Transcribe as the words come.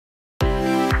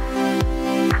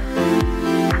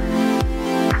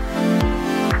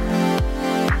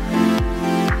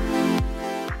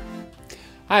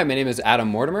Hi, my name is Adam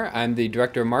Mortimer. I'm the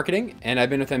Director of Marketing, and I've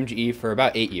been with MGE for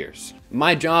about 8 years.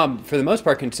 My job, for the most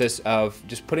part, consists of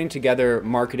just putting together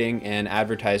marketing and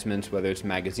advertisements, whether it's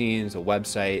magazines, a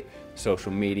website,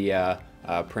 social media,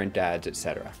 print ads,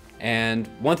 etc. And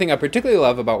one thing I particularly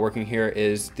love about working here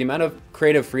is the amount of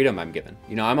creative freedom I'm given.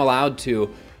 You know, I'm allowed to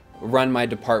run my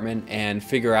department and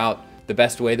figure out the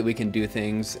best way that we can do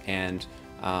things and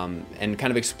kind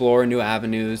of explore new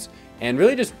avenues and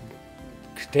really just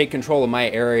take control of my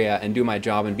area and do my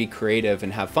job and be creative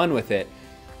and have fun with it.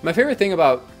 My favorite thing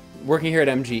about working here at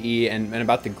MGE and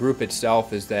about the group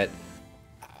itself is that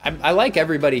I like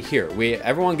everybody here.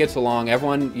 Everyone gets along.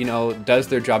 Everyone, does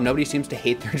their job. Nobody seems to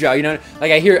hate their job.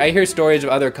 Like I hear stories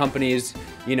of other companies,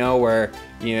 where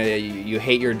you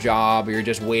hate your job, or you're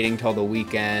just waiting till the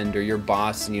weekend, or your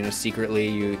boss, secretly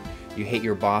you hate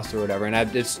your boss or whatever.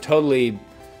 And it's totally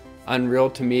unreal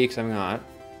to me because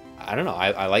I don't know.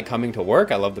 I like coming to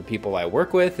work. I love the people I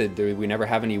work with. We never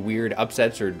have any weird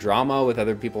upsets or drama with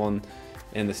other people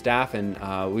in the staff, and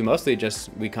we mostly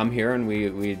we come here and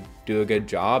we do a good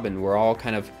job, and we're all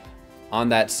kind of on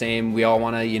that same. We all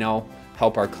want to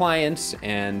help our clients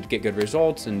and get good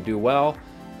results and do well,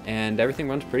 and everything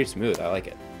runs pretty smooth. I like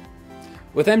it.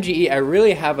 With MGE, I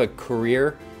really have a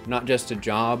career, not just a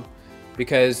job,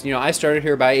 because I started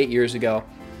here about 8 years ago,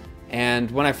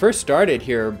 and when I first started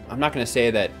here, I'm not going to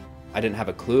say that I didn't have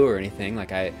a clue or anything.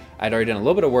 Like I'd already done a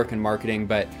little bit of work in marketing,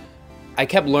 but I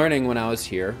kept learning when I was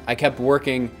here. I kept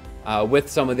working with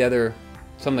some of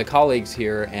the colleagues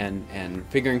here and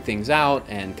figuring things out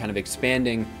and kind of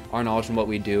expanding our knowledge on what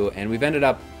we do. And we've ended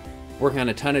up working on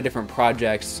a ton of different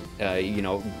projects,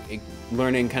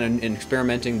 learning kind of and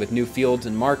experimenting with new fields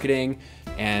in marketing,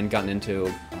 and gotten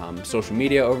into social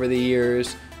media over the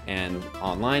years and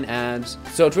online ads.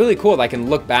 So it's really cool that I can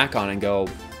look back on and go,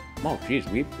 oh geez,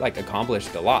 we've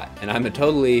accomplished a lot, and I'm a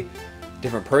totally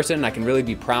different person. I can really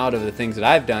be proud of the things that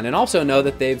I've done, and also know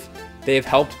that they've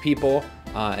helped people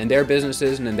in their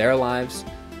businesses and in their lives.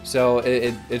 So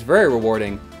it's very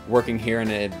rewarding working here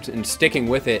and sticking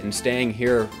with it and staying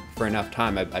here for enough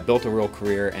time. I built a real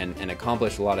career and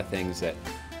accomplished a lot of things that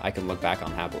I can look back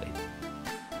on happily.